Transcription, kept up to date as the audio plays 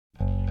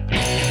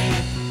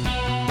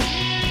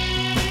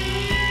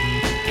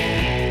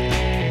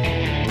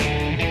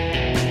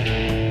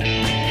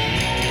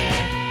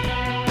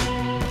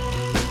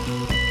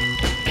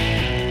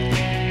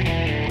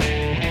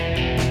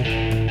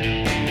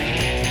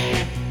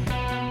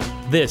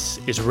This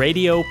is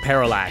Radio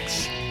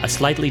Parallax, a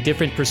slightly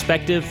different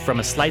perspective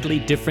from a slightly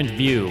different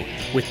view,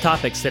 with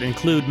topics that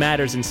include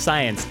matters in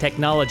science,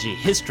 technology,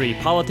 history,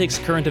 politics,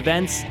 current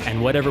events,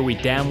 and whatever we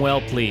damn well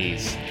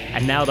please.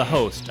 And now the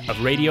host of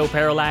Radio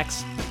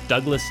Parallax,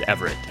 Douglas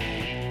Everett.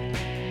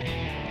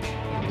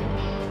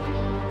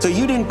 So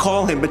you didn't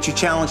call him, but you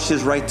challenged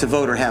his right to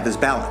vote or have his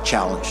ballot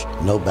challenged.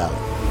 No ballot.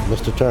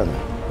 Mr. Turner,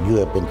 you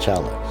have been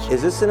challenged.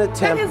 Is this an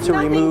attempt to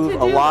remove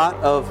a lot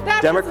of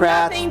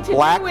Democrats,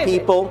 black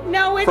people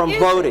from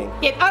voting?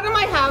 Get out of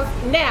my house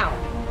now.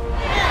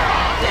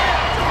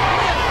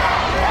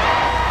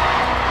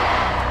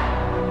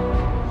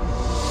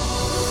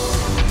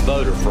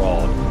 Voter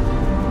fraud.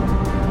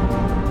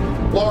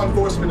 Law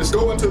enforcement is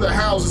going to their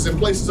houses and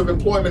places of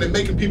employment and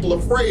making people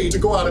afraid to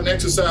go out and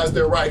exercise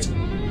their rights. Open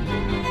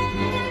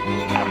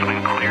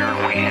and clear,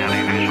 we have a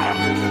visual.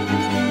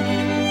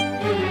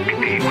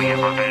 Indeed, we have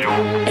a visual.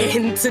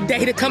 And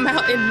today to come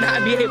out and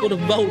not be able to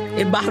vote,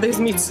 it bothers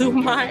me to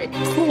my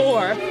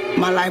core.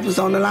 My life was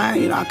on the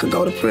line, I could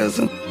go to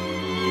prison.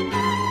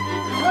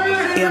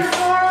 If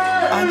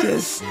I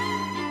just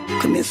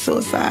commit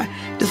suicide,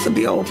 this will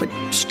be over.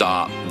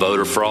 Stop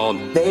voter fraud.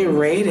 They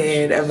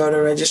raided a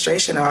voter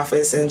registration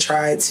office and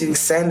tried to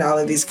send all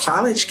of these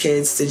college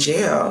kids to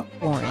jail.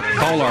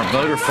 Call our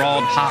voter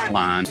fraud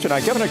hotline.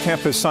 Tonight, Governor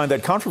Kemp has signed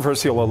that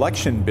controversial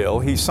election bill.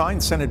 He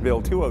signed Senate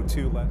Bill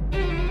 202.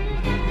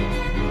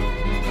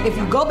 If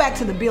you go back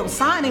to the bill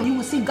signing, you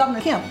will see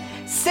Governor Kemp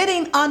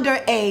sitting under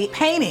a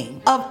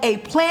painting of a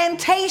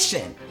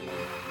plantation.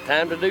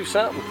 Time to do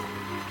something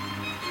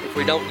if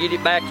we don't get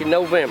it back in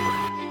November.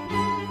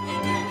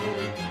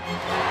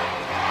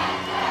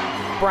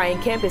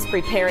 Brian Kemp is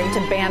preparing to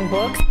ban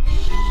books.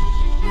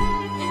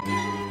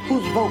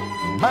 Whose vote?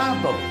 My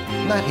vote,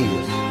 not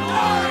his.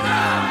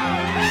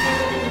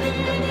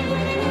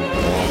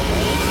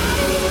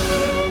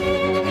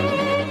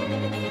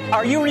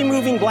 Are you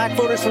removing black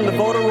voters from the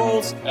voter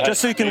rolls just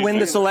so you can win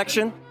this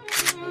election?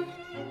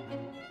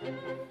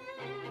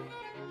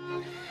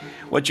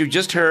 What you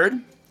just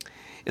heard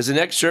is an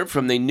excerpt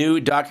from the new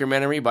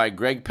documentary by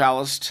Greg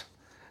Palast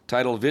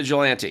titled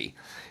Vigilante.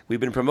 We've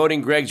been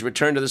promoting Greg's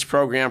return to this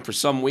program for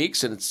some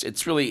weeks, and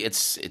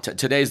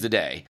today's the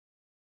day.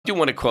 I do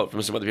want to quote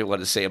from some other people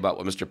had to say about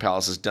what Mr.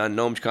 Palast has done.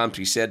 Noam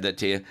Chomsky said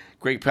that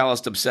Greg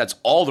Palast upsets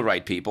all the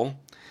right people.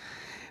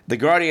 The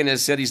Guardian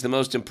has said he's the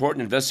most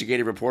important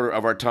investigative reporter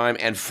of our time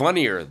and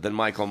funnier than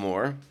Michael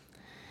Moore.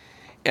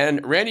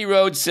 And Randy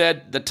Rhoads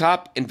said the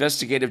top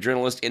investigative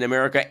journalist in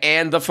America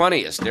and the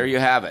funniest. There you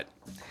have it.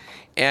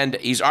 And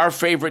he's our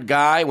favorite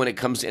guy when it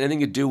comes to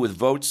anything to do with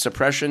vote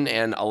suppression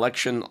and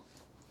election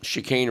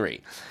chicanery.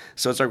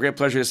 So it's our great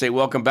pleasure to say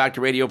welcome back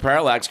to Radio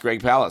Parallax,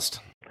 Greg Palast.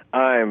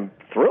 I'm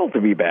thrilled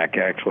to be back,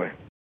 actually.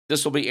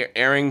 This will be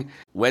airing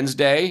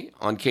Wednesday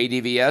on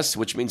KDVS,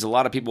 which means a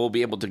lot of people will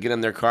be able to get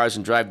in their cars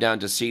and drive down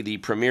to see the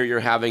premiere you're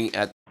having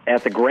at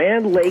the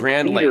Grand Lake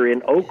Theater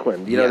in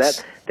Oakland. You know,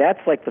 that's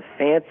like the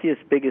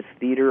fanciest, biggest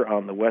theater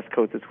on the West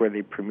Coast. That's where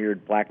they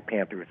premiered Black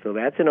Panther. So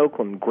that's in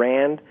Oakland,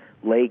 Grand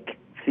Lake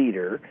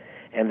Theater,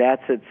 and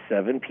that's at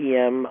 7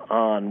 p.m.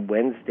 on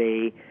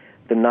Wednesday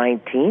the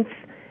 19th.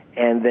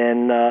 And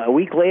then a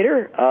week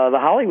later, the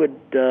Hollywood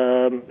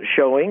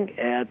showing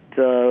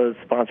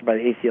sponsored by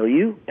the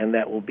ACLU, and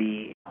that will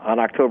be on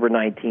October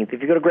 19th.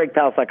 If you go to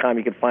gregpalast.com,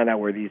 you can find out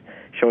where these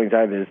showings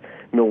are. There's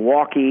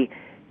Milwaukee,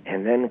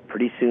 and then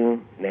pretty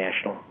soon,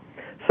 National.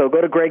 So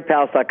go to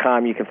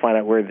gregpalast.com. You can find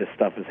out where this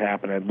stuff is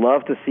happening. I'd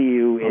love to see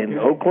you in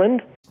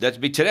Oakland.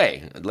 That'll be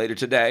later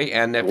today.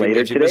 And if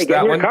you missed get that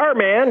in your one, car,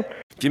 man.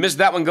 If you missed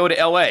that one, go to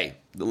L.A.,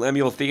 the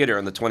Lemuel Theater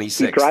on the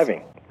 26th. Keep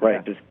driving.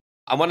 Right. Yeah.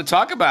 I want to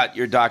talk about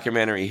your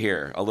documentary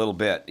here a little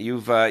bit.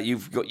 You've got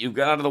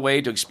out of the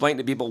way to explain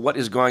to people what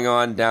is going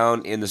on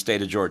down in the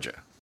state of Georgia.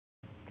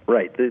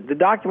 Right. The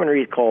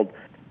documentary is called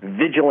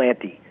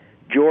Vigilante,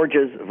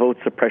 Georgia's Vote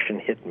Suppression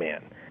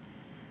Hitman.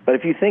 But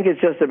if you think it's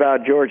just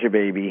about Georgia,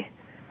 baby,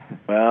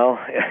 well,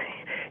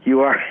 you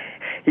are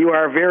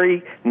a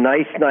very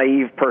nice,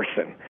 naive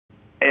person.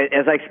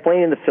 As I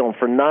explained in the film,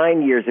 for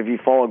 9 years, if you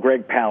follow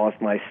Greg Palast,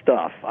 my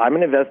stuff, I'm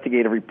an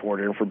investigative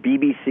reporter, and for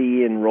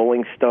BBC and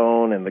Rolling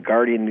Stone and the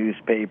Guardian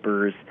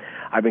newspapers,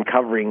 I've been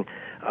covering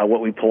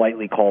what we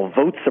politely call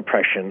vote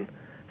suppression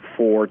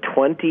for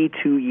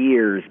 22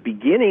 years,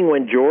 beginning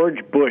when George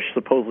Bush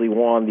supposedly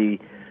won the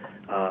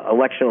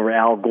election over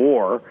Al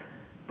Gore,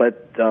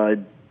 but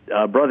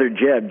brother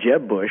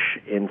Jeb Bush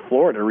in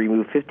Florida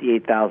removed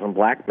 58,000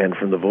 black men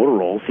from the voter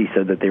rolls. He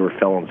said that they were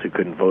felons who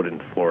couldn't vote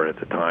in Florida at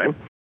the time.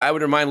 I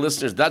would remind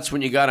listeners, that's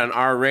when you got on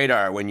our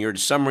radar, when your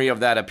summary of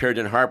that appeared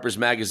in Harper's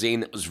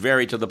Magazine. It was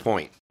very to the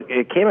point.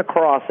 It came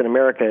across in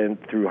America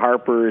through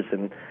Harper's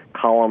and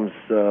columns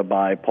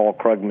by Paul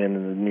Krugman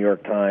in the New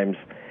York Times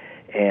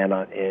and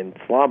in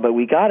Islam, but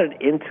we got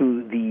it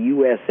into the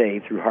USA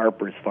through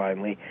Harper's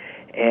finally,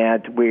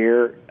 and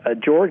where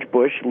George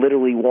Bush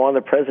literally won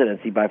the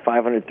presidency by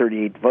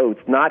 538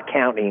 votes, not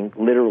counting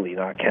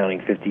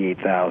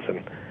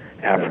 58,000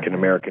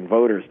 African-American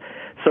voters.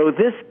 So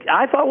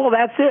I thought, well,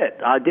 that's it.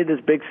 I did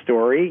this big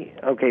story.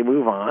 Okay,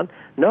 move on.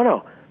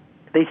 No.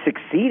 they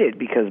succeeded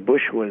because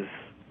Bush was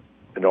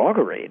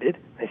inaugurated.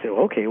 They said,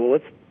 okay, well,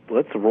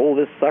 let's roll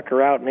this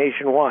sucker out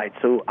nationwide.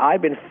 So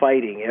I've been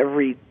fighting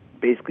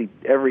basically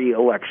every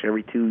election,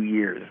 every 2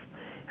 years,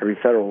 every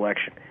federal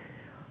election,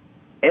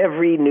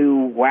 every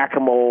new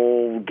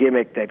whack-a-mole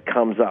gimmick that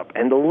comes up.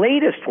 And the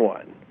latest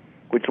one,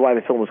 which is why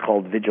the film was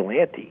called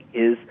Vigilante,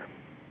 is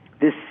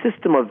this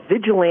system of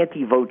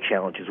vigilante vote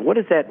challenges. What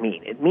does that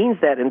mean? It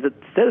means that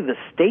instead of the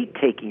state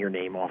taking your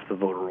name off the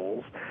voter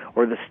rolls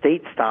or the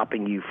state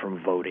stopping you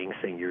from voting,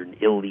 saying you're an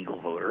illegal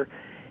voter,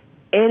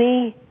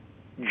 any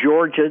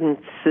Georgian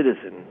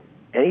citizen,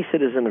 any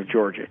citizen of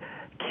Georgia,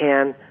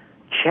 can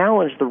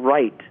challenge the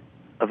right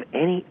of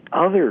any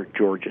other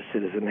Georgia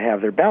citizen to have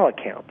their ballot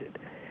counted.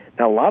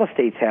 Now, a lot of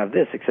states have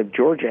this, except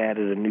Georgia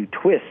added a new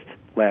twist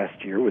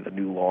last year with a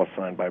new law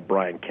signed by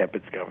Brian Kemp,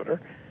 its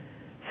governor,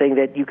 saying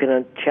that you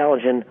can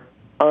challenge an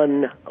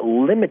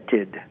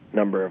unlimited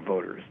number of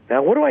voters.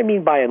 Now, what do I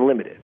mean by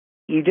unlimited?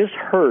 You just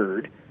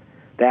heard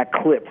that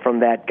clip from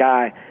that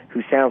guy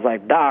who sounds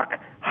like Doc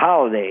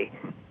Holliday.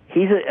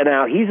 He's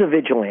a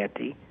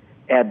vigilante,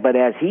 but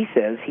as he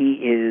says, he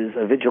is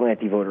a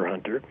vigilante voter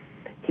hunter.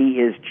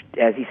 He is,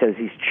 as he says,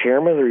 he's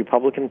chairman of the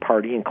Republican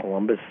Party in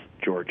Columbus,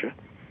 Georgia,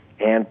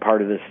 and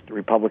part of this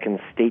Republican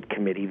State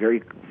Committee,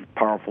 very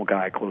powerful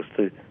guy close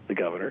to the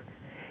governor.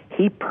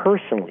 He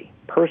personally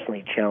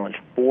challenged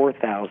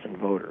 4,000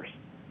 voters.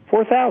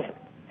 4,000.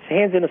 His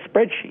hand's in a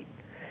spreadsheet.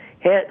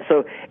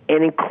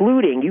 And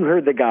including, you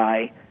heard the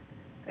guy,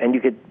 and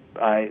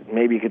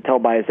maybe you could tell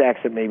by his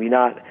accent, maybe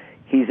not.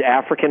 He's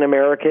African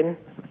American.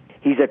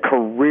 He's a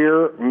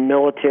career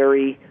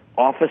military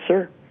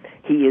officer.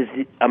 He is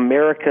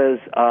America's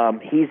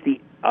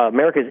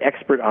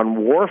expert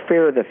on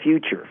warfare of the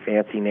future.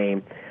 Fancy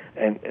name,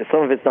 and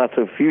some of it's not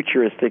so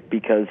futuristic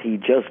because he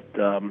just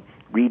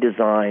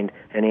redesigned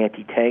an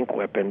anti-tank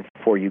weapon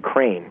for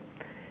Ukraine.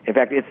 In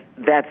fact,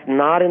 that's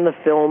not in the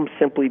film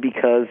simply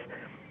because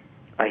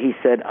he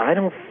said, I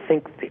don't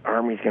think the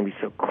Army's going to be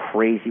so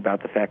crazy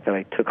about the fact that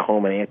I took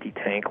home an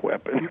anti-tank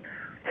weapon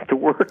to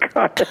work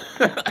on it.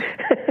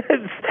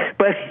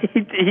 But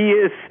he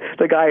is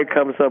the guy who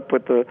comes up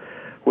with the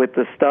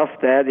stuff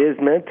that is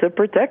meant to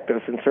protect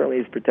us, and certainly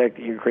is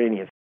protecting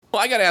Ukrainians.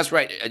 Well, I got to ask,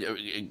 right,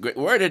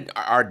 where did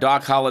our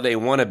Doc Holliday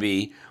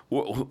wannabe,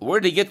 where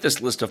did he get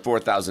this list of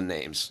 4,000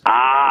 names?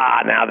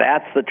 Now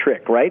that's the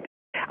trick, right?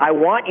 I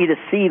want you to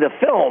see the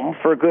film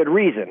for a good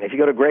reason. If you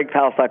go to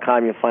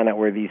gregpalast.com, you'll find out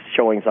where these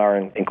showings are,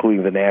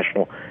 including the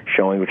national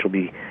showing, which will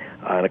be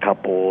in a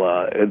couple,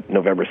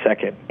 November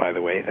 2nd, by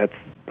the way. That's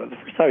the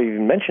first time you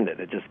even mentioned it.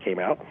 It just came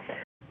out.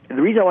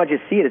 The reason I want you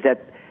to see it is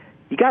that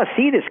you got to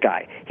see this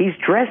guy. He's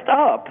dressed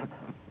up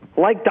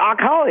like Doc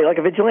Holliday, like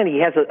a vigilante. He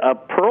has a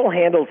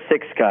pearl-handled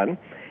six-gun.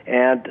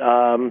 And,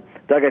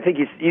 Doug, I think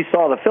you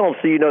saw the film,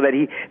 so you know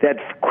that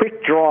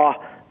quick draw,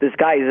 this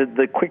guy is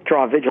the quick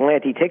draw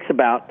vigilante. He takes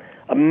about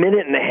a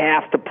minute and a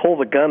half to pull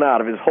the gun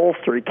out of his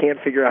holster. He can't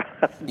figure out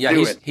how to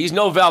do it. He's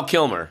no Val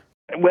Kilmer.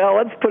 Well,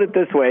 let's put it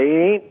this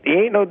way: he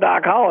ain't no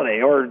Doc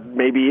Holliday, or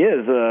maybe he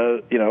is.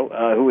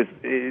 Who is?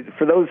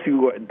 For those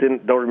who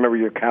don't remember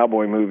your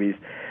cowboy movies,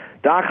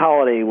 Doc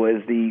Holliday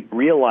was the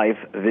real-life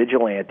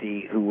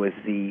vigilante who was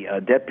the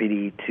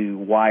deputy to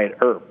Wyatt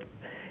Earp,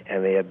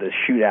 and they had the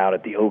shootout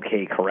at the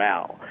OK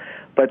Corral.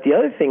 But the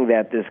other thing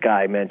that this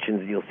guy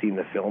mentions, you'll see in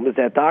the film, is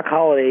that Doc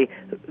Holliday,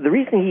 the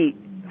reason he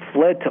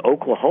fled to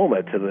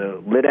Oklahoma,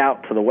 lit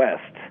out to the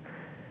west,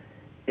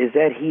 is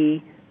that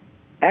he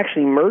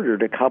actually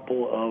murdered a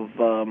couple of,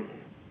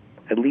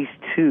 at least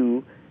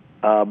two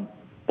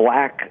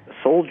black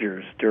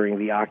soldiers during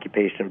the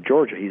occupation of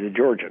Georgia. He's a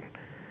Georgian.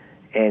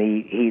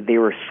 And they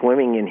were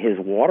swimming in his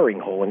watering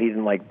hole, and he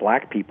didn't like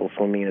black people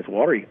swimming in his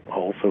watering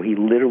hole, so he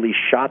literally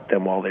shot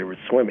them while they were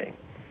swimming.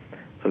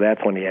 So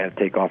that's when he had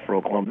to take off for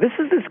Oklahoma. This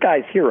is this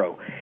guy's hero.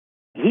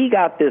 He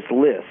got this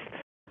list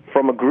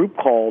from a group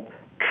called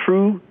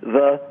True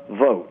the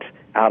Vote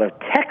out of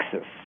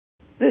Texas.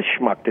 This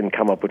schmuck didn't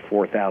come up with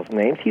 4,000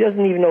 names. He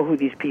doesn't even know who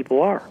these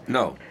people are.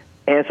 No.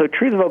 And so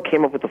True the Vote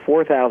came up with the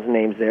 4,000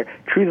 names there.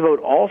 True the Vote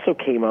also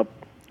came up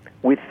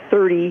with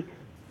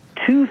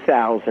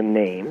 32,000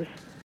 names,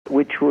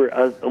 which were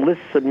a list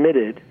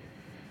submitted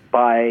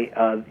by,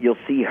 you'll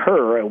see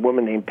her, a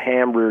woman named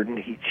Pam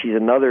Reardon. She's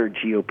another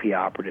GOP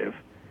operative.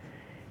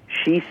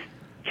 She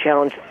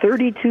challenged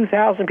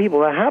 32,000 people.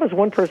 Now, how does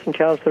one person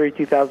challenge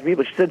 32,000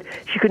 people? She said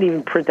she couldn't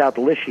even print out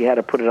the list. She had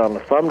to put it on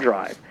a thumb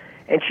drive.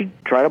 And she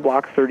tried to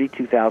block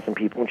 32,000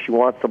 people, and she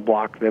wants to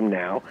block them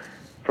now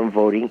from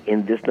voting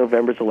in this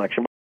November's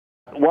election.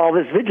 While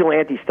this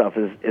vigilante stuff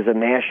is a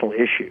national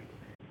issue,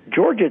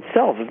 Georgia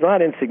itself is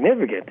not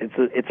insignificant.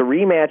 It's a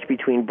rematch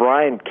between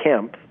Brian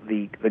Kemp,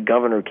 the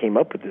governor who came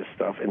up with this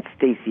stuff, and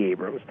Stacey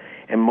Abrams.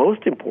 And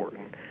most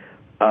important,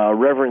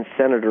 Reverend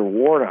Senator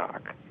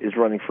Warnock is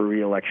running for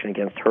re-election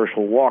against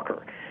Herschel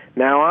Walker.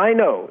 Now, I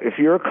know, if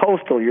you're a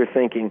coastal, you're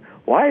thinking,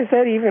 why is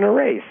that even a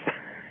race?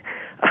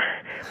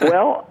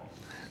 Well,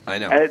 I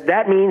know.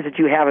 That means that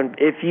you haven't,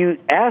 if you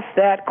ask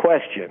that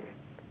question,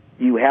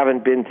 you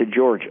haven't been to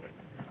Georgia.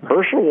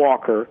 Herschel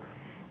Walker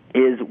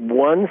is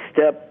one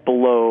step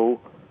below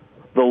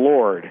the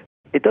Lord.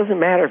 It doesn't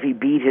matter if he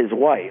beat his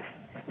wife.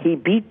 He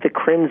beat the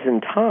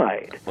Crimson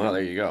Tide. Well,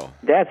 there you go.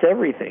 That's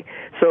everything.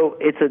 So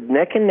it's a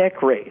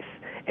neck-and-neck race.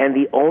 And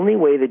the only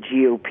way the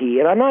GOP,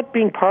 and I'm not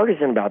being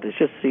partisan about this,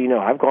 just so you know,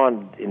 I've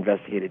gone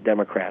investigated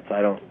Democrats.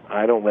 I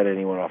don't let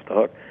anyone off the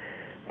hook.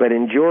 But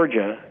in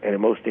Georgia and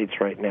in most states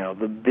right now,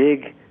 the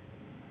big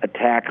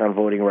attack on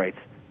voting rights,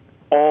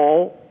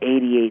 all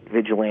 88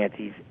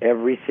 vigilantes,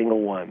 every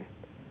single one,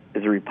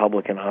 is a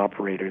Republican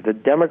operator. The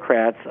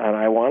Democrats, and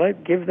I want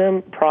to give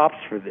them props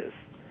for this,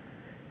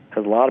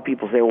 because a lot of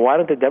people say, well, why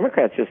don't the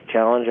Democrats just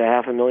challenge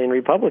 500,000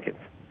 Republicans?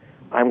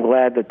 I'm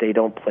glad that they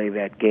don't play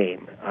that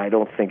game. I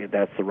don't think that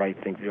that's the right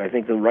thing to do. I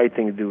think the right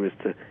thing to do is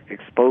to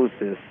expose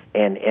this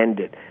and end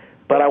it.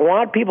 But I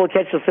want people to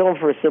catch the film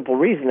for a simple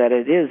reason, that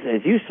it is,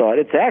 as you saw it,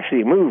 it's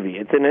actually a movie.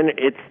 It's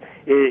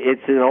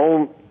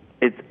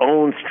its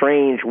own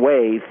strange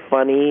way,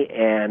 funny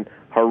and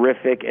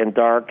horrific and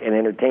dark and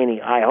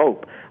entertaining. I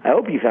hope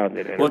you found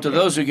it entertaining. Well, to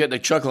those who get the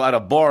chuckle out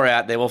of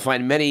Borat, they will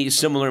find many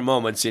similar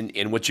moments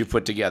in what you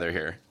put together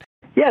here.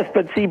 Yes,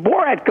 but see,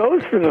 Borat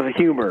goes for the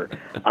humor.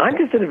 I'm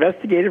just an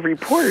investigative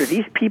reporter.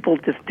 These people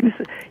just do.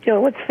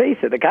 Let's face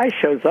it. The guy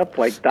shows up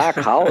like Doc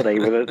Holliday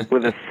with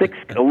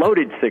a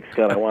loaded six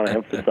gun. I want to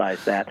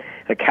emphasize that,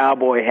 a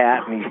cowboy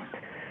hat, and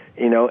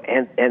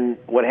and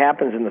what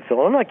happens in the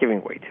film. I'm not giving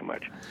away too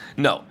much.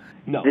 No.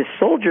 This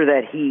soldier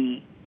that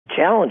he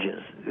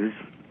challenges, whose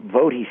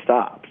vote he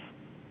stops,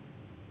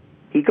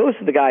 he goes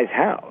to the guy's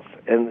house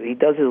and he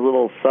does his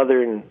little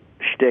Southern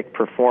shtick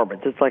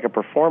performance. It's like a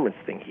performance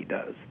thing he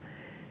does.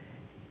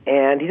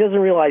 And he doesn't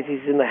realize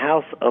he's in the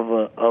house of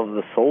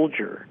the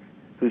soldier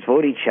whose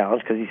vote he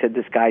challenged, because he said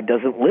this guy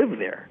doesn't live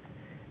there.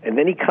 And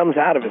then he comes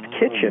out of his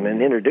kitchen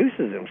and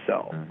introduces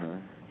himself,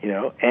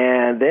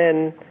 and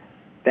then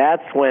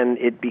that's when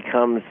it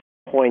becomes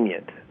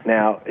poignant.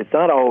 Now, it's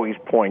not always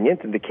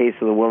poignant. In the case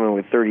of the woman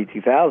with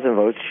 32,000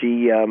 votes,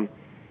 she's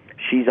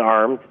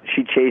armed.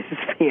 She chases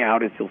me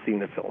out, as you'll see in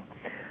the film.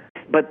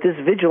 But this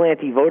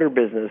vigilante voter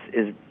business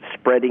is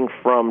spreading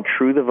from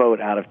True the Vote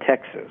out of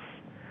Texas,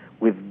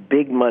 with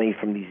big money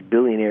from these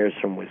billionaires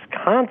from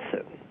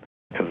Wisconsin,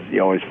 because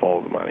you always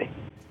follow the money.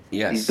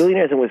 Yes. These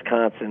billionaires in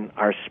Wisconsin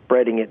are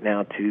spreading it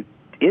now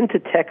into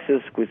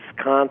Texas,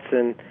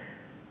 Wisconsin,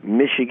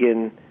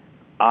 Michigan,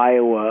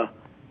 Iowa,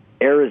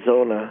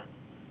 Arizona,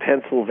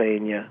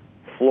 Pennsylvania,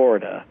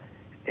 Florida.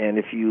 And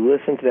if you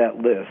listen to that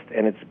list,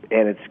 and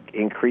it's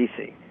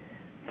increasing,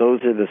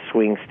 those are the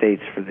swing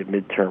states for the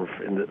midterm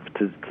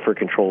for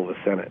control of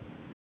the Senate.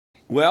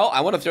 Well, I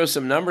want to throw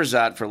some numbers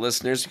out for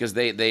listeners, because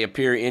they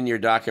appear in your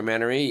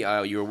documentary.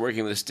 You were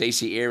working with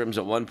Stacey Abrams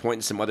at one point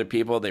and some other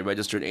people. They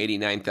registered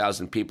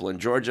 89,000 people in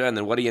Georgia, and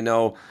then what do you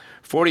know?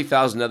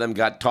 40,000 of them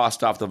got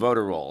tossed off the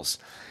voter rolls.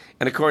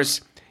 And, of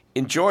course,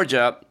 in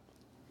Georgia,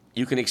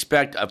 you can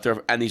expect,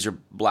 and these are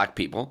black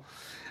people,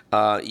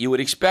 you would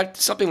expect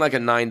something like a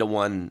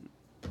 9-1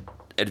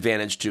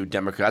 advantage to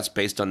Democrats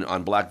based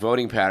on black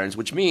voting patterns,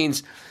 which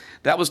means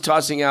that was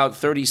tossing out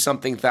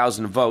 30-something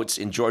thousand votes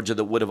in Georgia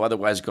that would have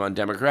otherwise gone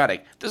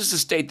Democratic. This is a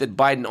state that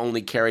Biden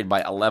only carried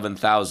by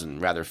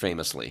 11,000, rather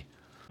famously.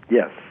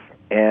 Yes,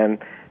 and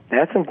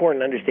that's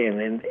important to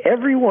understand. And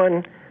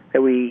everyone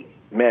that we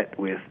met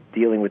with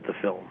dealing with the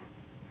film,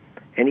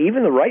 and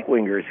even the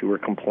right-wingers who were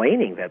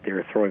complaining that they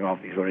were throwing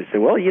off these voters,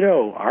 said, well,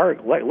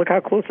 look how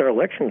close our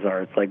elections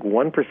are. It's like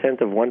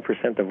 1% of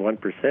 1% of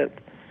 1%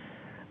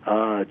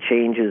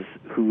 changes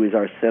who is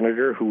our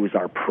senator, who is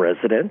our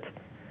president.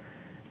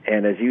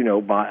 And as you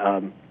know,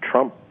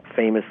 Trump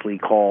famously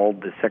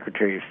called the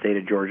Secretary of State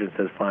of Georgia and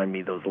says, find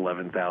me those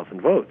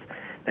 11,000 votes.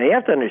 Now, you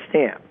have to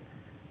understand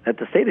that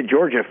the state of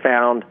Georgia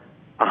found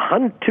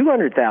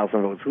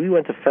 200,000 votes. We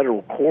went to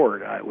federal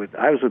court. I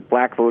was with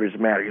Black Voters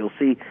Matter. You'll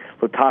see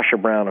Latasha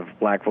Brown of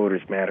Black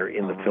Voters Matter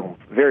in the film.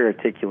 Very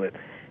articulate,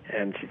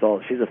 and she's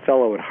a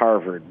fellow at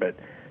Harvard, but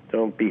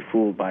don't be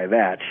fooled by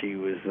that.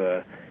 She's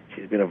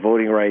been a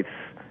voting rights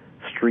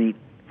street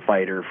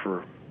fighter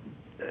for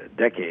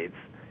decades.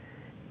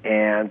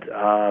 And,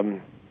 as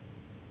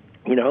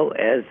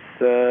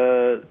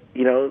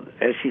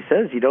she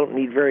says, you don't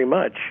need very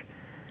much.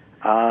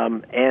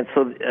 And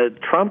so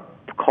Trump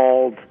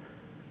called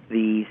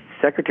the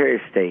Secretary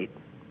of State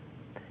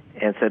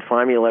and said,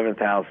 find me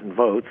 11,000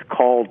 votes,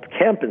 called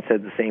Kemp and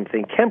said the same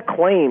thing. Kemp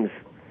claims,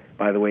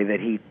 by the way, that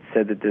he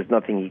said that there's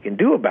nothing he can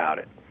do about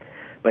it.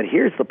 But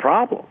here's the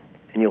problem,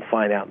 and you'll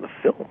find out in the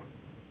film.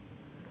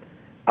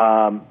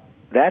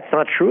 That's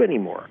not true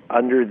anymore.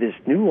 Under this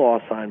new law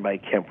signed by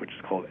Kemp, which is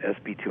called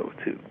SB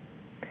 202,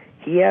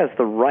 he has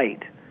the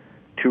right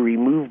to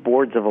remove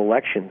boards of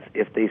elections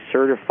if they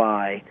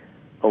certify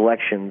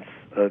elections,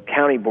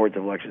 county boards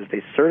of elections, if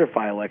they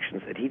certify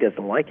elections that he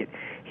doesn't like it.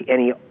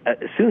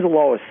 As soon as the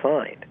law was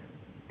signed,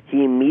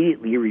 he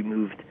immediately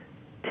removed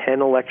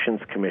 10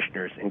 elections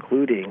commissioners,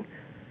 including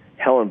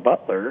Helen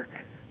Butler,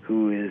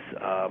 who is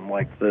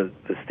like the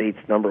state's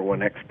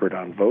 #1 expert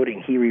on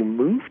voting. He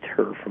removed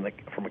her from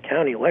a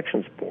county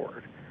elections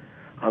board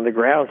on the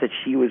grounds that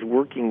she was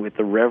working with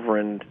the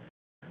Reverend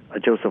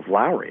Joseph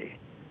Lowry,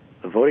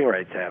 the voting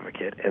rights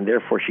advocate, and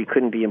therefore she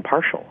couldn't be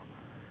impartial.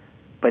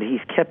 but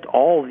he's kept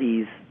all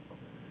these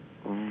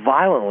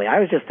violently. I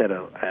was just at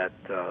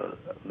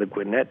the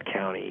Gwinnett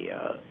County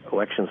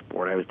Elections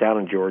Board. I was down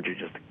in Georgia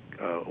just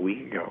a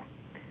week ago.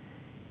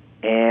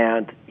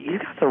 And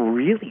you've got some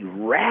really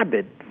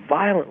rabid,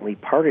 violently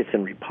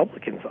partisan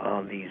Republicans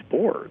on these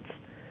boards.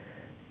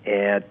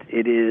 And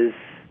it is,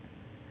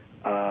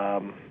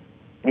 but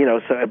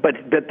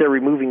they're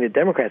removing the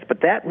Democrats. But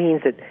that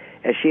means that,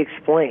 as she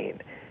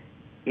explained,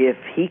 if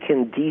he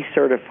can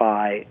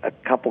decertify a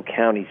couple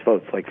counties'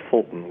 votes, like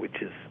Fulton,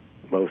 which is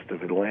most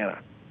of Atlanta,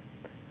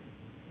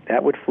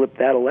 that would flip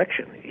that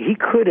election. He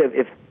could have,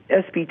 if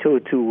SB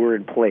 202 were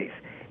in place,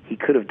 he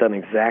could have done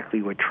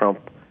exactly what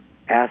Trump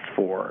asked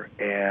for,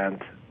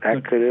 and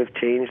that could have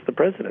changed the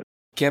president.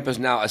 Kemp has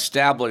now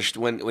established,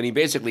 when he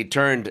basically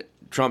turned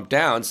Trump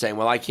down, saying,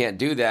 well, I can't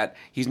do that,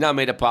 he's now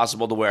made it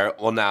possible to where,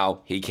 well, now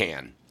he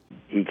can.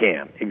 He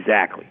can,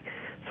 exactly.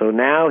 So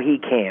now he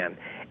can,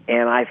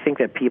 and I think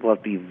that people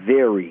have to be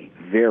very,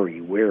 very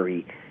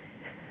wary.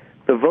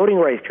 The voting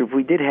rights group,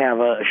 we did have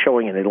a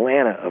showing in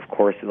Atlanta, of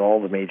course, with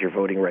all the major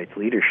voting rights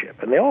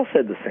leadership, and they all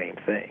said the same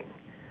thing,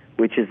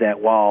 which is that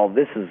while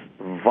this is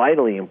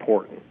vitally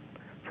important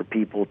for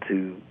people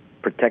to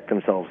protect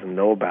themselves and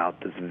know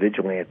about this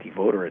vigilante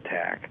voter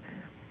attack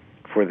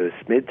for this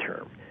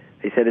midterm,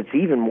 they said it's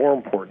even more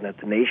important that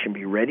the nation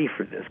be ready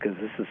for this, because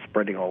this is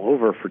spreading all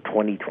over for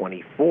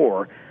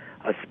 2024,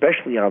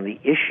 especially on the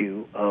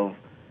issue of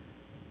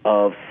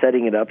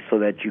setting it up so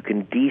that you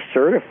can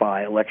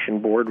decertify election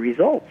board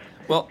results.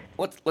 Well,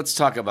 let's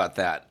talk about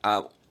that.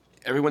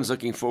 Everyone's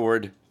looking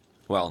forward,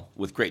 well,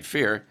 with great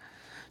fear,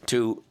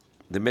 to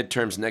the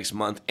midterms next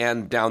month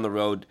and down the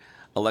road,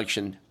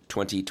 election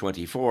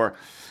 2024.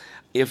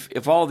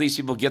 If all of these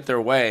people get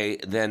their way,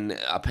 then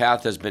a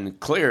path has been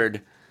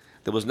cleared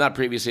that was not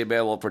previously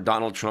available for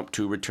Donald Trump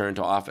to return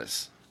to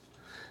office.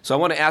 So I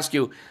want to ask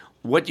you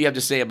what you have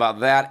to say about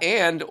that,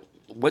 and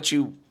what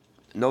you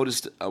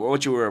noticed,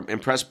 what you were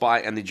impressed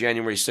by in the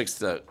January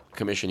 6th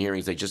commission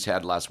hearings they just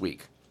had last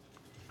week.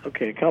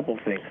 Okay, a couple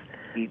things.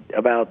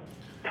 About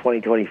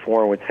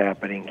 2024 and what's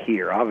happening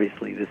here.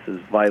 Obviously, this is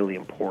vitally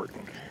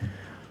important.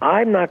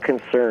 I'm not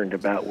concerned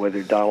about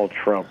whether Donald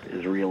Trump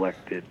is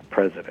reelected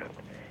president.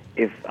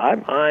 If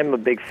I'm a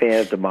big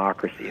fan of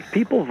democracy. If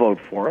people vote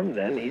for him,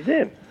 then he's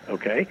in.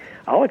 Okay,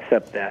 I'll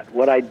accept that.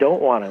 What I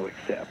don't want to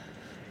accept,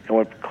 and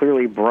what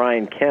clearly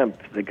Brian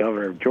Kemp, the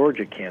governor of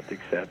Georgia, can't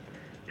accept,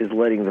 is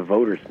letting the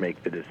voters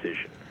make the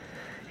decision.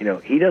 You know,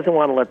 he doesn't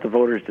want to let the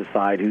voters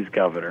decide who's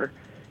governor,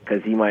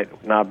 because he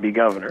might not be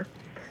governor.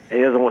 And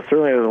he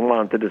certainly doesn't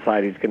want to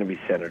decide who's going to be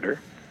senator.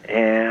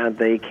 And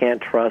they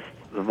can't trust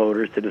the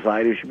voters to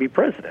decide who should be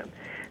president.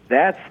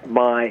 That's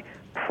my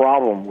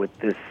problem with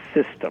this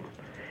system.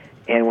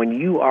 And when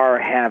you are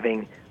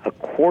having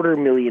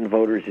 250,000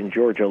 voters in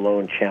Georgia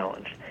alone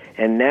challenged,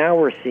 and now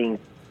we're seeing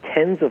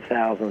tens of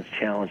thousands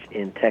challenged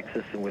in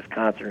Texas and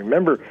Wisconsin,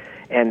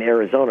 and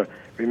Arizona.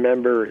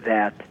 Remember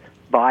that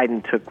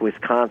Biden took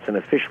Wisconsin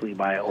officially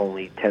by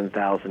only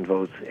 10,000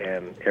 votes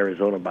and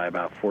Arizona by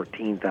about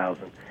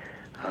 14,000.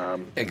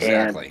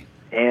 Exactly.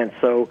 And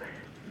so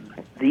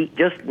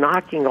just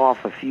knocking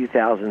off a few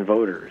thousand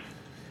voters,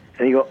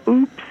 and you go,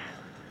 oops.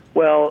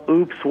 Well,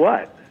 oops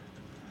what?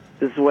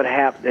 This is what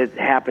it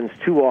happens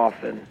too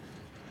often.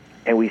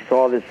 And we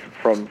saw this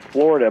from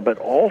Florida, but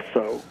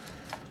also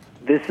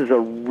this is a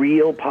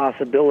real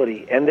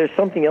possibility. And there's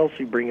something else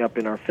we bring up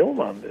in our film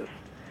on this,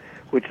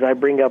 which is I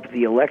bring up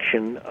the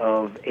election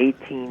of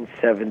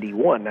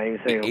 1871. Now you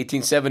say,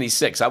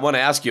 1876. I want to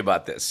ask you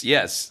about this.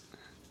 Yes.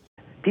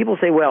 People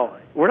say, well,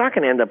 we're not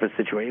going to end up in a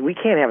situation. We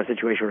can't have a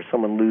situation where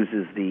someone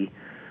loses the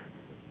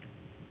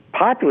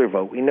popular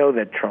vote. We know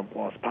that Trump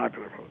lost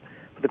popular vote.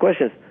 But the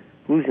question is,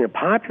 losing the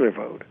popular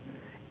vote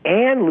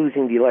and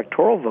losing the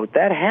electoral vote,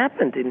 that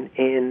happened in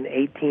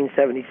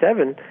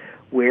 1877,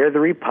 where the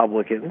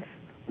Republicans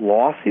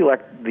lost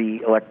the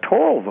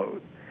electoral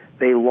vote.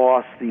 They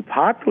lost the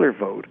popular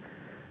vote,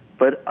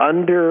 but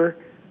under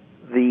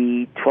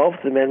the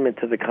 12th Amendment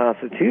to the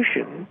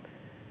Constitution,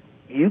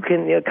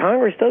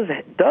 Congress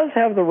does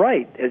have the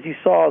right, as you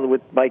saw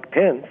with Mike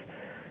Pence.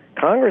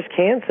 Congress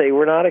can say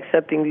we're not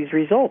accepting these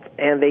results,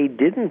 and they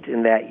didn't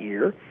in that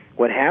year.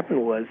 What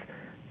happened was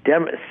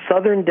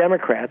Southern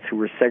Democrats, who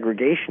were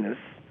segregationists,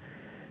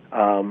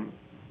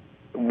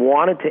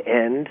 wanted to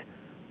end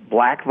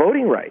black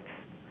voting rights,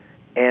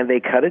 and they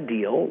cut a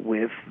deal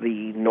with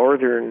the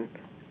Northern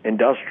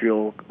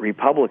industrial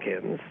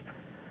Republicans.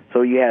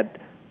 So you had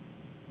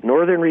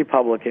Northern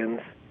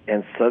Republicans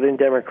and Southern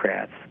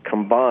Democrats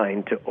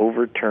combined to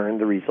overturn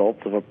the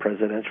results of a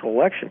presidential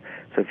election.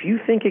 So if you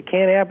think it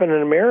can't happen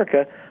in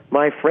America,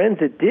 my friends,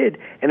 it did.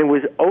 And it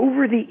was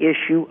over the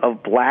issue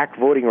of black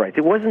voting rights.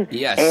 It wasn't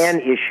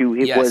an issue.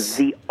 It was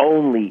the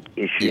only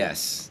issue.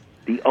 Yes.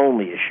 The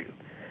only issue.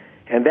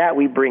 And that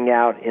we bring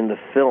out in the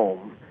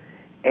film.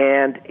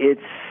 And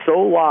it's so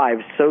live,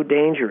 so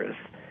dangerous.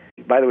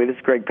 By the way, this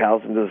is Greg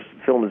Palast. The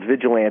film is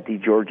Vigilante,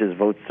 Georgia's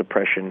Vote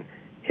Suppression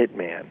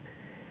Hitman.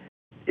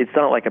 It's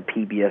not like a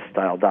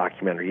PBS-style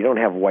documentary. You don't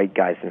have white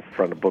guys in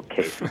front of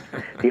bookcases.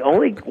 The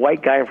only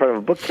white guy in front of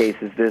a bookcase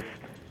is this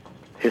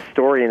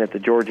historian at the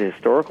Georgia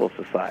Historical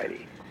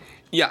Society.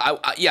 Yeah,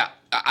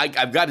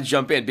 I've got to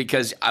jump in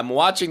because I'm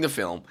watching the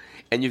film,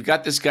 and you've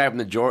got this guy from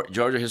the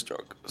Georgia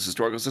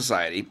Historical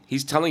Society.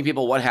 He's telling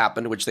people what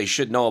happened, which they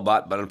should know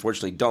about, but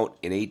unfortunately don't,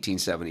 in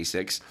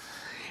 1876.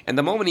 And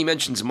the moment he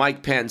mentions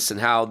Mike Pence and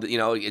how,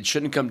 it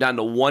shouldn't come down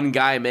to one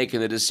guy making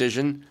the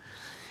decision,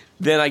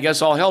 then I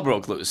guess all hell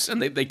broke loose,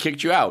 and they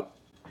kicked you out.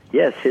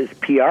 Yes, his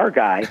PR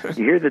guy,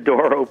 you hear the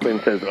door open,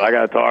 says, I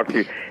got to talk to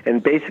you,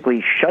 and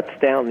basically shuts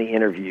down the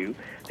interview.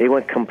 They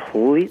went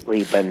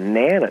completely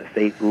bananas.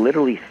 They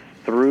literally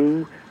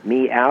threw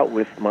me out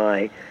with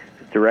my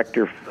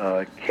director,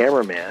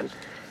 cameraman.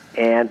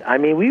 And, I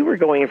mean, we were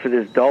going in for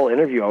this dull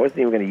interview. I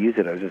wasn't even going to use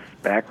it. I was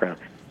just background.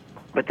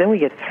 But then we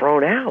get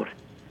thrown out.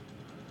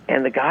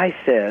 And the guy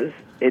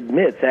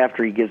admits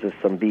after he gives us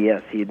some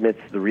BS, he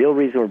admits the real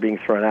reason we're being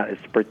thrown out is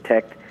to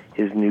protect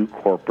his new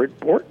corporate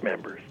board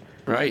members.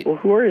 Right. Well,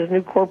 who are his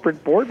new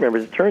corporate board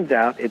members? It turns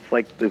out it's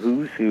like the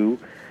who's who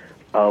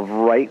of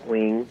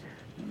right-wing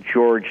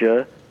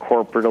Georgia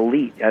corporate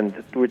elite. And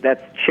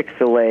that's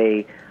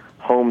Chick-fil-A,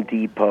 Home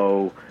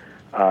Depot,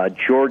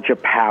 Georgia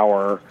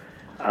Power,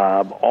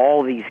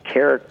 all these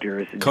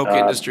characters. Coke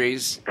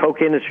Industries.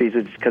 Coke Industries,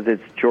 because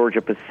it's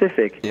Georgia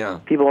Pacific. Yeah.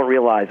 People don't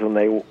realize when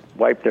they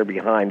wipe their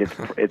behind,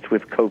 it's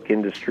with Coke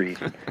Industries.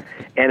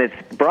 And it's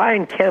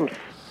Brian Kemp's,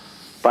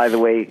 by the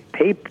way,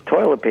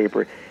 toilet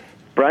paper.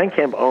 Brian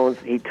Kemp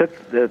he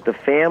took the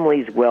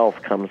family's wealth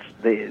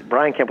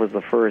Brian Kemp was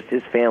the first,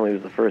 his family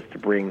was the first to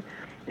bring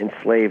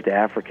enslaved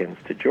Africans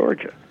to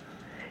Georgia.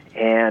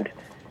 And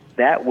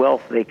that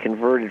wealth they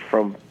converted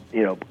from,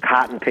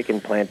 cotton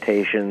picking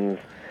plantations.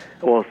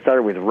 Well, it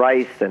started with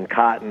rice and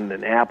cotton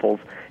and apples,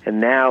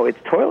 and now it's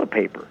toilet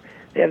paper.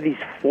 They have these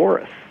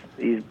forests,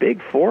 these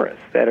big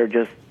forests that are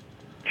just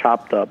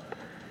chopped up,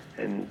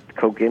 and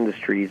Coke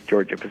Industries,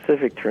 Georgia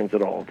Pacific, turns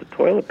it all into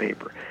toilet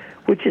paper,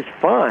 which is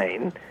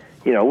fine.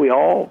 We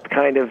all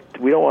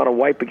we don't want to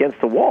wipe against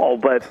the wall,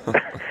 but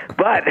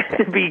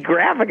to be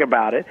graphic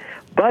about it.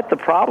 But the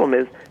problem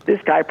is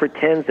this guy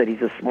pretends that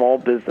he's a small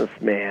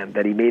businessman,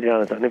 that he made it on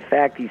his own. In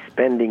fact, he's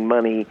spending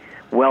money,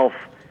 wealth.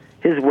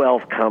 His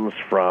wealth comes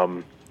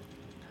from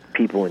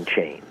people in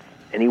chains,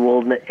 and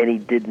he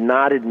did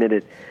not admit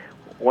it.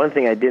 One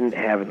thing I didn't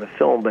have in the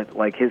film, but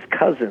like his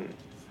cousin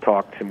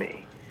talked to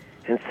me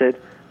and said,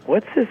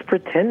 "What's this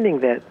pretending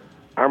that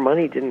our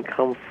money didn't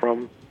come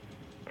from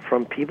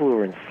people who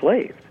were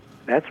enslaved?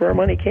 That's where our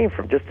money came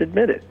from. Just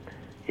admit it.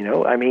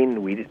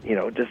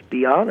 Just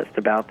be honest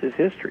about this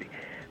history."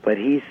 But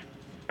he's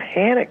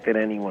panicked that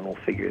anyone will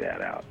figure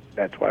that out.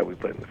 That's why we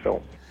put it in the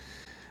film.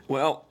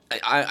 Well,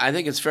 I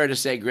think it's fair to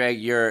say,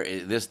 Greg,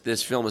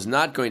 this film is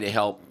not going to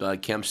help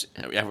Kemp's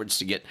efforts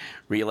to get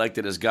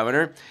reelected as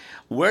governor.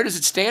 Where does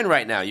it stand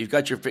right now? You've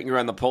got your finger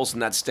on the pulse in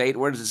that state.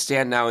 Where does it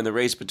stand now in the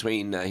race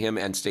between him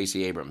and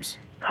Stacey Abrams?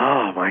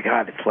 Oh, my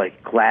God, it's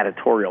like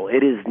gladiatorial.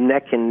 It is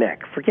neck and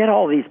neck. Forget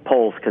all these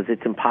polls because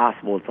it's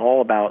impossible. It's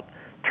all about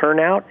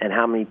turnout and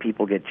how many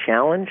people get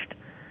challenged.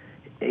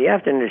 You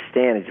have to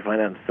understand, as you find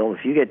out in the film,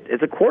 if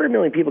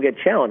 250,000 people get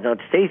challenged. Now,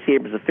 Stacey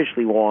Abrams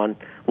officially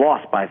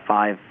lost by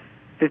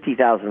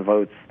 50,000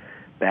 votes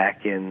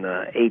back in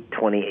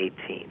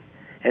 2018,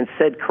 and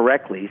said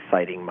correctly,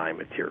 citing my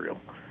material,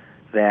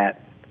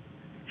 that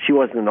she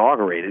wasn't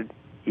inaugurated,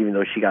 even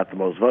though she got the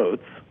most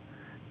votes,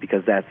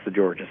 because that's the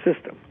Georgia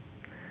system.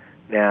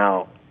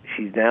 Now,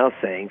 she's now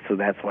saying, so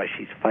that's why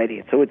she's fighting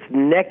it. So it's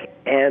neck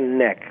and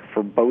neck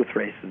for both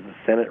races, the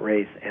Senate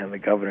race and the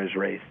governor's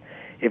race.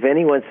 If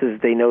anyone says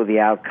they know the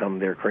outcome,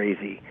 they're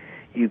crazy.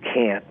 You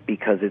can't,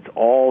 because it's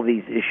all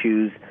these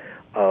issues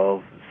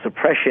of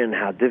suppression,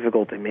 how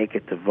difficult they make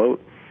it to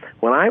vote.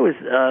 When I was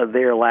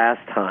there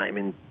last time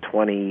in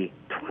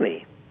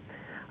 2020,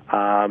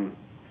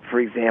 for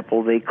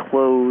example, they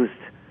closed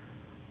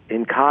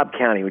in Cobb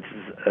County, which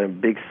is a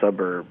big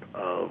suburb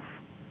of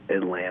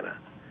Atlanta.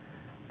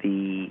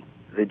 The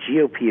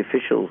GOP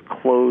officials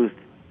closed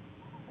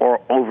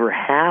over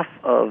half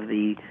of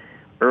the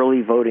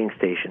early voting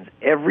stations.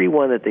 Every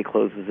one that they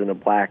closed is in a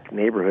black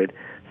neighborhood.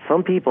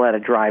 Some people had to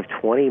drive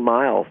 20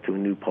 miles to a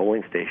new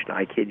polling station.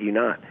 I kid you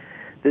not.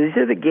 These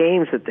are the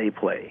games that they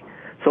play.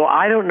 So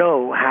I don't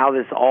know how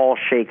this all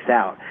shakes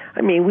out.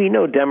 I mean, we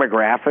know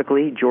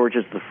demographically,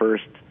 Georgia's the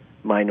first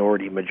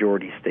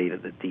minority-majority state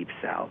of the Deep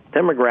South.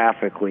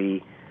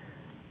 Demographically,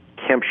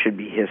 Kemp should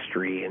be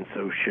history, and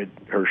so should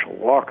Herschel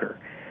Walker.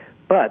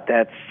 But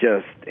that's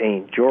just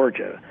ain't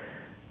Georgia.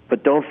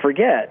 But don't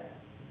forget,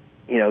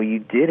 you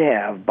did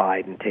have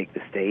Biden take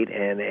the state,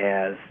 and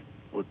as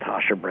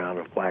Latasha Brown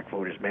of Black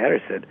Voters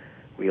Matter said,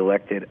 we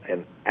elected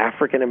an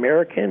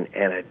African-American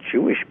and a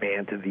Jewish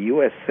man to the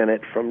U.S.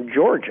 Senate from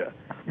Georgia.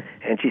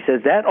 And she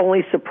says that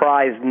only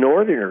surprised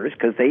Northerners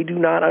because they do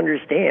not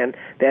understand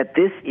that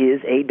this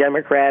is a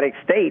Democratic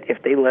state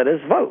if they let us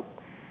vote.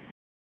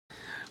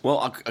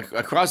 Well,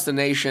 across the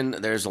nation,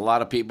 there's a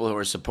lot of people who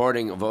are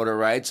supporting voter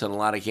rights and a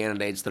lot of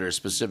candidates that are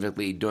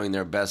specifically doing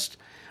their best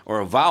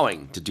or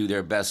vowing to do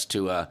their best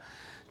to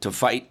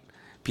fight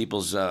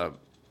people's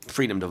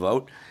freedom to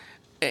vote.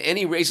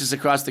 Any races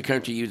across the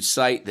country you'd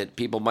cite that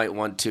people might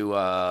want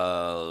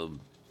to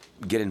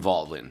get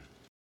involved in?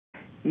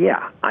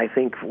 Yeah, I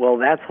think, well,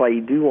 that's why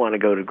you do want to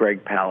go to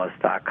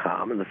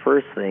gregpalast.com. And the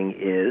first thing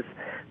is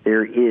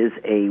there is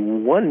a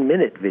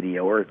 1-minute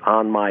video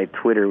on my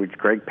Twitter, which is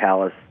Greg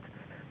Palast,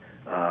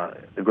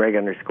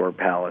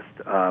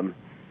 Greg_Palast.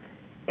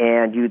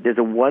 And there's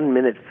a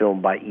 1-minute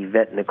film by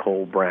Yvette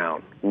Nicole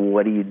Brown.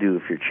 What do you do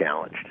if you're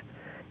challenged?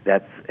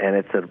 And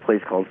it's at a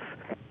place called,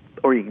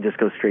 or you can just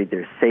go straight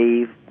there,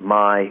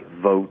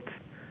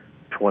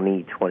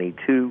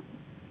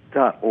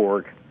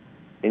 SaveMyVote2022.org.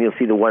 And you'll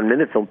see the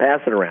 1-minute film. Pass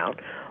it around.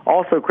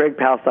 Also,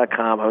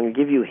 gregpalast.com. I'm going to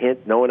give you a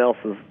hint. No one else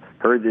has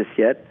heard this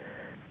yet.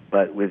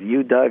 But with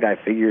you, Doug, I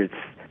figure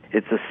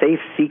it's a safe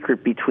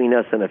secret between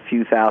us and a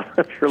few thousand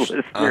of your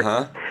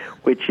listeners,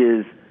 which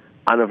is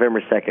on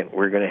November 2nd,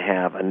 we're going to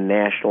have a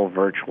national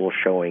virtual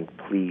showing.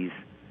 Please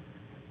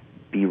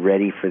be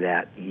ready for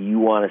that. You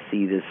want to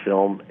see this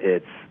film.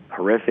 It's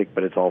horrific,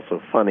 but it's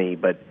also funny.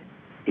 But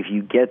if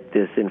you get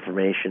this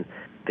information,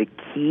 the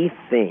key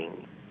thing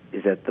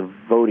is that the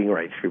voting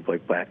rights group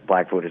like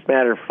Black Voters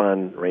Matter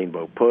Fund,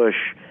 Rainbow Push,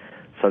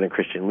 Southern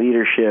Christian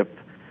Leadership,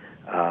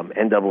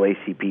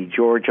 NAACP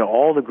Georgia,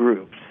 all the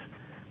groups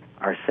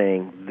are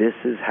saying this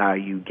is how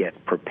you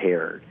get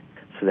prepared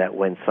so that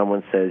when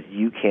someone says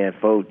you can't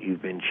vote,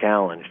 you've been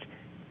challenged,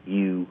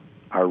 you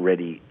are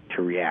ready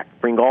to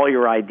react. Bring all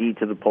your ID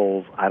to the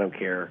polls. I don't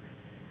care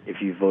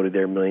if you've voted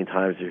there a million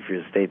times or if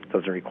you're a state that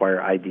doesn't require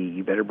ID,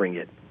 you better bring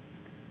it.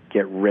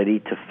 Get ready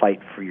to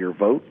fight for your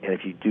vote, and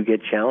if you do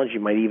get challenged,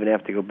 you might even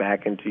have to go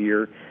back into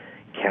your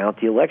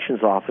county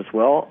elections office.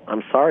 Well,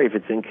 I'm sorry if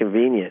it's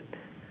inconvenient.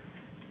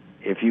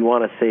 If you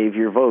want to save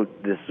your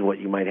vote, this is what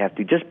you might have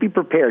to do. Just be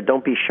prepared.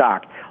 Don't be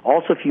shocked.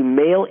 Also, if you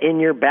mail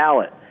in your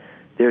ballot,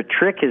 their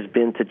trick has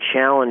been to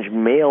challenge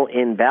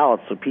mail-in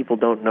ballots so people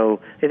don't know.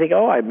 They think,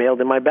 oh, I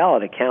mailed in my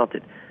ballot. It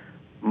counted.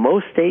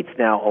 Most states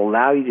now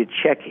allow you to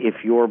check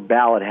if your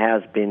ballot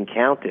has been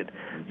counted.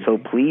 So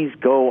please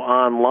go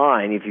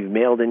online if you've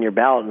mailed in your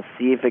ballot and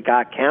see if it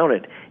got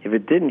counted. If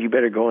it didn't, you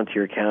better go into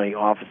your county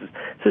offices.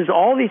 So there's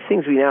all these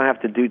things we now have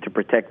to do to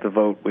protect the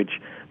vote, which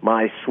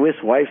my Swiss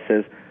wife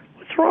says,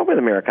 what's wrong with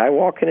America? I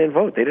walk in and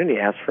vote. They didn't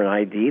ask for an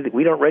ID.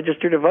 We don't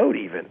register to vote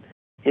even.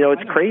 You know,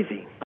 it's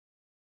crazy.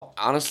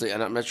 Honestly,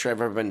 I'm not sure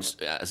I've ever been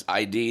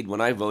ID'd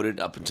when I voted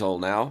up until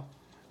now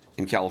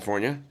in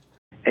California.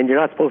 And you're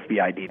not supposed to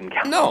be ID'd in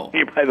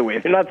California, by the way.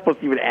 They're not supposed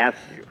to even ask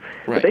you.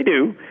 Right. But they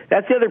do.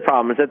 That's the other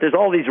problem, is that there's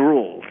all these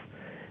rules.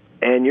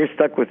 And you're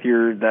stuck with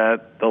the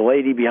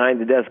lady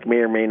behind the desk may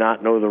or may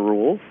not know the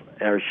rules,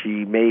 or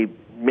she may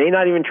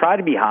not even try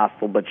to be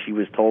hostile, but she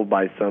was told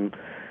by some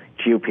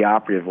GOP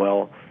operative,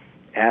 well,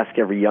 ask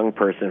every young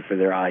person for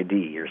their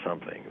ID or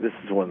something. This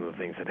is one of the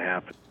things that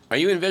happen. Are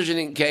you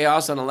envisioning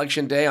chaos on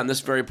Election Day on this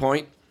very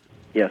point?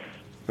 Yes.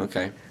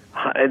 Okay.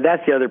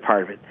 That's the other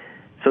part of it.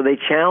 So they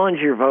challenge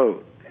your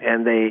vote,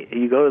 and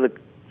you go to the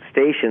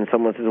station,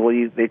 someone says,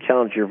 well, they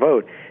challenged your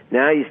vote.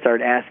 Now you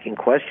start asking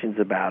questions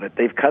about it.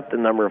 They've cut the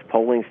number of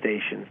polling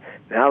stations.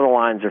 Now the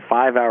lines are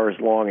 5 hours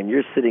long, and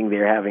you're sitting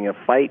there having a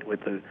fight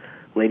with the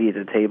lady at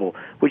the table,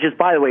 which is,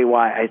 by the way,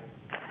 why I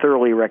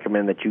thoroughly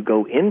recommend that you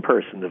go in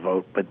person to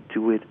vote, but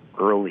do it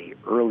early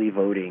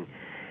voting.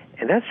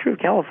 And that's true of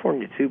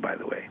California, too, by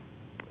the way.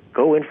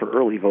 Go in for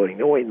early voting.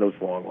 Don't wait in those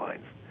long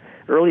lines.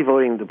 Early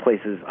voting, the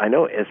places, I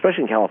know,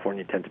 especially in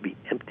California, tend to be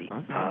empty.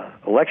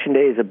 Election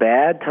day is a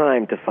bad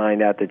time to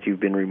find out that you've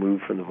been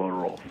removed from the voter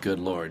rolls. Good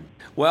Lord.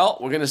 Well,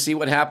 we're going to see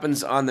what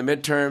happens on the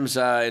midterms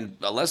in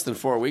less than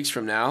 4 weeks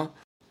from now.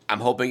 I'm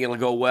hoping it'll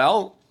go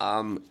well.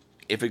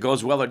 If it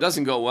goes well or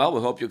doesn't go well,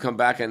 we hope you'll come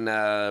back and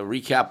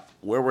recap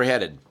where we're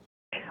headed.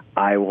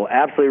 I will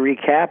absolutely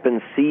recap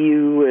and see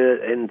you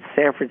in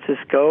San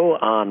Francisco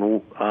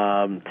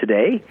on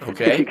today,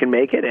 if you can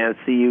make it, and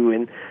see you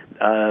in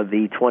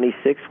the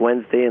 26th,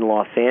 Wednesday, in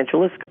Los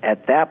Angeles.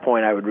 At that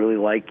point, I would really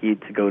like you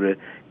to go to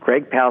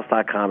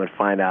gregpalast.com and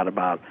find out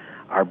about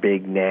our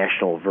big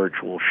national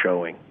virtual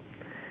showing.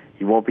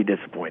 You won't be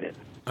disappointed.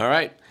 All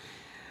right.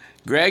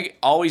 Greg,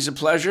 always a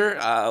pleasure.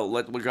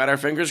 We got our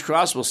fingers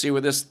crossed. We'll see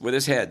where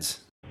this heads.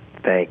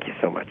 Thank you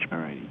so much.